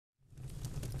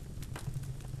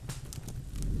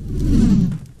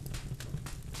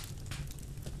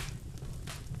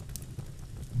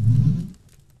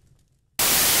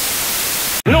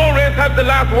have the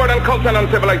last word on culture and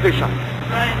civilization.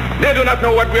 They do not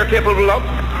know what we are capable of.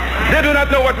 They do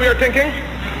not know what we are thinking.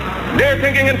 They're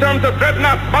thinking in terms of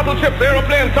dreadnoughts, battleships,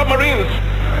 aeroplanes, submarines.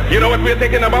 You know what we're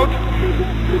thinking about?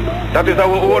 That is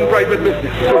our own private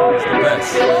business. It's the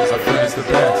best. Our food is the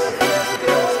best.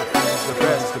 The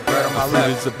best. The bread on my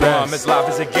left is the best. As live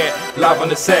as it get, live on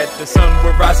the set. The sun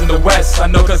will rise in the west. I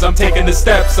know 'cause I'm taking the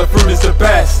steps. Our fruit is the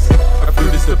best. Our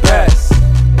fruit is the best.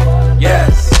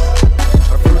 Yes.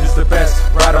 Our fruit is the best.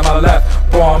 Right on my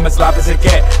left. Boy, I'm as live as it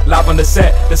get. Live on the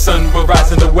set. The sun will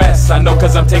rise in the west. I know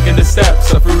 'cause I'm taking the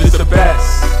steps. Our fruit is the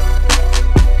best.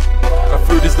 Our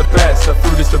fruit is the best. Our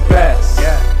fruit is the best.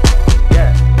 Yeah.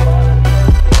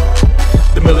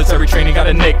 The military training got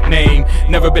a nickname.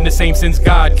 Never been the same since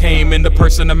God came in the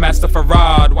person of Master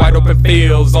Farad. Wide open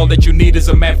fields, all that you need is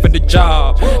a man for the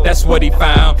job. That's what he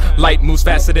found. Light moves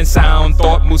faster than sound.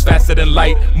 Thought moves faster than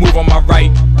light. Move on my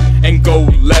right and go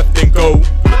left and go.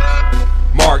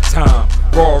 Mark time,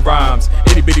 raw rhymes.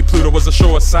 Itty bitty Pluto was a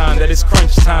sure sign that it's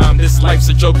crunch time. This life's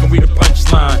a joke and we the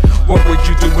punchline. What would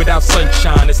you do without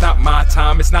sunshine? It's not my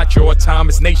time, it's not your time,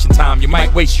 it's nation time. You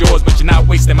might waste yours, but you're not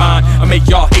wasting mine. I make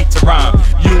y'all hate to rhyme.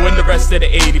 You and the rest of the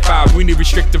 85, we need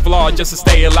restrictive law just to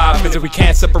stay alive. Cause if we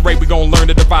can't separate, we gon' learn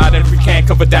to divide. And if we can't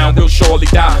cover down, we'll surely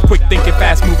die. Quick thinking,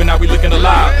 fast moving, now we looking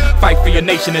alive. Fight for your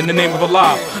nation in the name of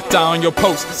Allah. Die on your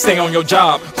post, stay on your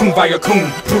job. Kun via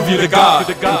kun, prove you to God.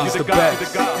 The fruit is the best.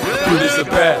 The fruit is the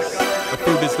best. The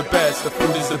fruit is the best. The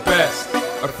fruit is the best.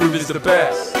 Our fruit is the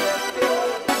best.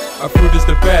 Our fruit is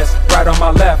the best. Right on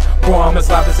my left. Boy, I'm as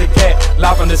live as it get.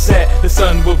 Live on the set. The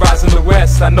sun will rise in the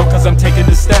west. I know 'cause I'm taking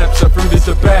the steps. Our fruit is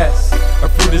the best. Our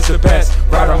fruit is the best.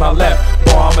 Right on my left.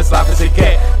 Boy, I'm as live as it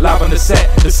get. Live on the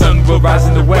set. The sun will rise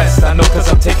in the west. I know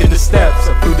 'cause I'm taking the steps.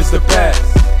 Our fruit is the best.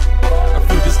 Our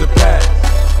fruit is the best.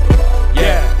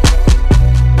 Yeah.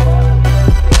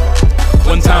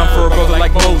 One time for a brother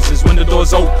like Moses, when the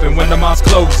doors open, when the mouth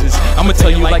closes. I'ma tell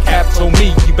you like Cap told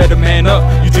me, you better man up,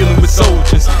 you dealing with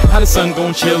soldiers. How the sun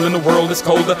gon' chill in the world that's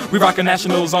colder? We rockin'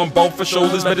 nationals on both for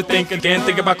shoulders. Better think again,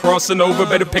 think about crossing over.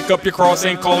 Better pick up your cross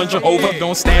and calling Jehovah.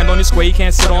 Don't stand on your square, you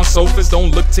can't sit on sofas.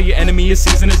 Don't look to your enemy, your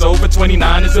season is over.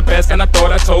 29 is the best, and I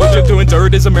thought I told you. Doing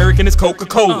dirt is American, it's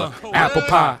Coca-Cola. Apple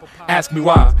pie, ask me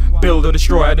why. Build or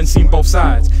destroy, I done seen both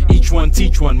sides. Each one,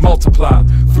 teach one, multiply.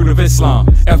 Fruit of Islam,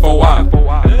 FOI.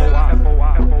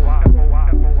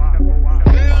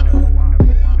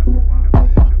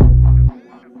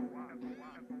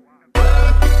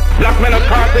 Black men of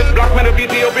Carthage, black men of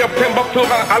Ethiopia, of Timbuktu,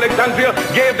 Alexandria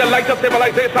gave the light of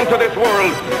civilization to this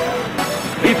world.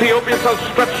 Ethiopia shall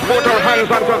stretch forth her hands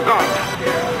unto God,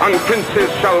 and princes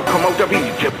shall come out of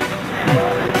Egypt.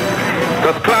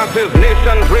 Because classes,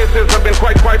 nations, races have been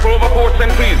quite quiet for over 4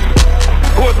 centuries.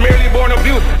 Who was merely born of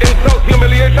youth, insult,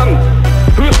 humiliation,